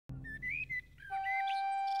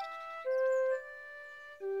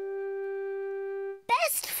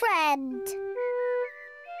friend.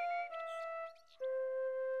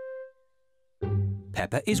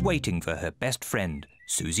 Peppa is waiting for her best friend,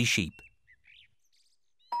 Suzy Sheep.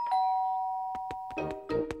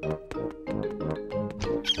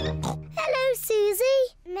 Hello, Suzy.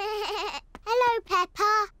 Hello,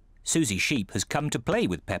 Peppa. Suzy Sheep has come to play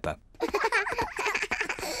with Peppa.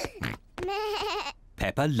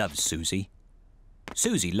 Peppa loves Suzy.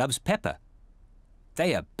 Suzy loves Peppa.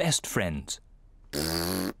 They are best friends.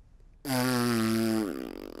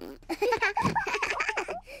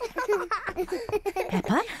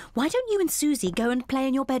 Peppa, why don't you and Suzy go and play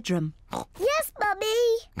in your bedroom? Yes,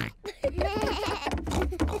 Mummy.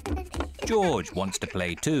 George wants to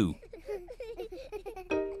play too.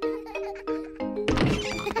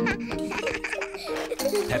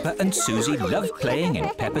 Peppa and Suzy love playing in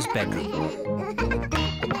Peppa's bedroom.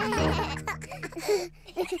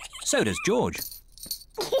 So does George.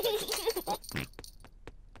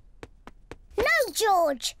 No,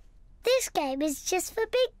 George. This game is just for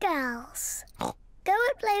big girls. Go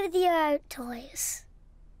and play with your own toys.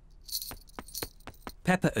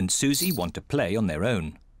 Peppa and Suzy want to play on their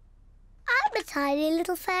own. I'm a tiny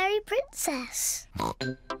little fairy princess. I'm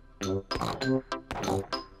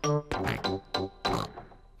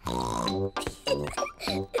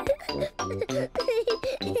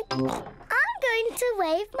going to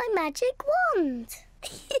wave my magic wand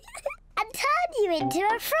and turn you into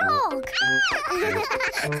a frog.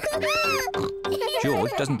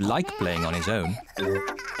 George doesn't like playing on his own.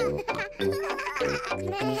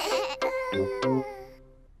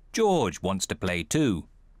 George wants to play too.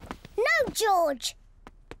 No, George.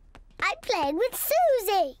 I'm playing with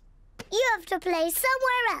Suzy. You have to play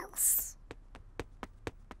somewhere else.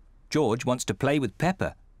 George wants to play with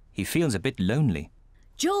Peppa. He feels a bit lonely.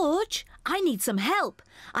 George, I need some help.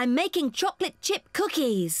 I'm making chocolate chip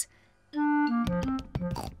cookies.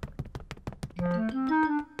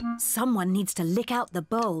 Someone needs to lick out the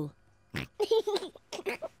bowl.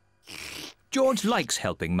 George likes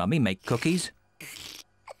helping Mummy make cookies.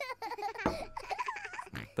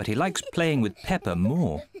 But he likes playing with Peppa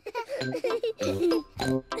more. I'm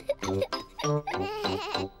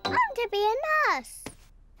to be a nurse.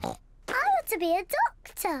 I want to be a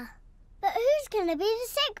doctor. But who's going to be the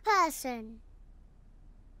sick person?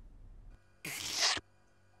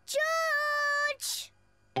 George!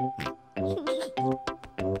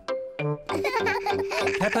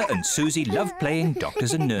 Peppa and Suzy love playing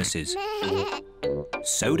doctors and nurses.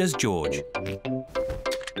 So does George.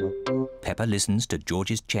 Peppa listens to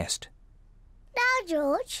George's chest. Now,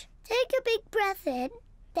 George, take a big breath in,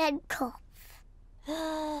 then cough.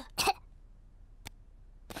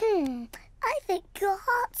 I think your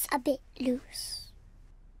heart's a bit loose.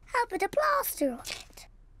 How about a plaster on it?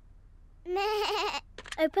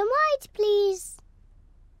 Open wide, please.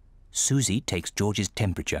 Suzy takes George's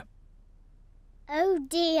temperature. Oh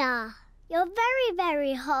dear, you're very,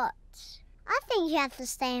 very hot. I think you have to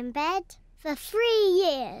stay in bed for 3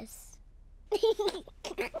 years.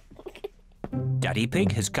 Daddy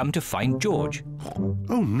Pig has come to find George.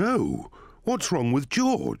 Oh no! What's wrong with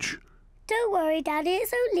George? Don't worry, Daddy,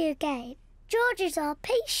 it's only a game. George is our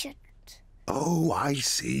patient. Oh, I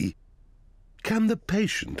see. Can the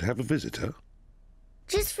patient have a visitor?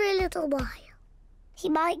 Just for a little while. He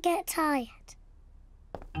might get tired.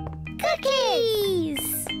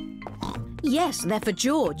 Cookies! Yes, they're for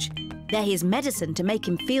George. They're his medicine to make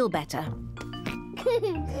him feel better.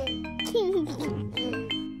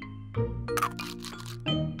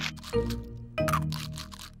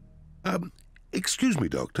 Excuse me,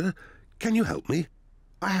 Doctor. Can you help me?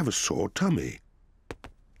 I have a sore tummy.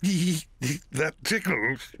 That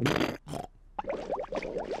tickles.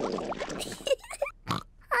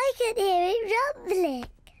 I can hear it rumbling.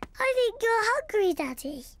 I think you're hungry,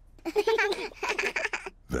 Daddy.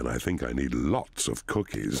 Then I think I need lots of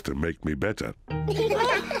cookies to make me better. And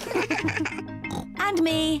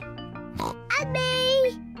me. And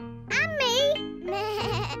me. And me.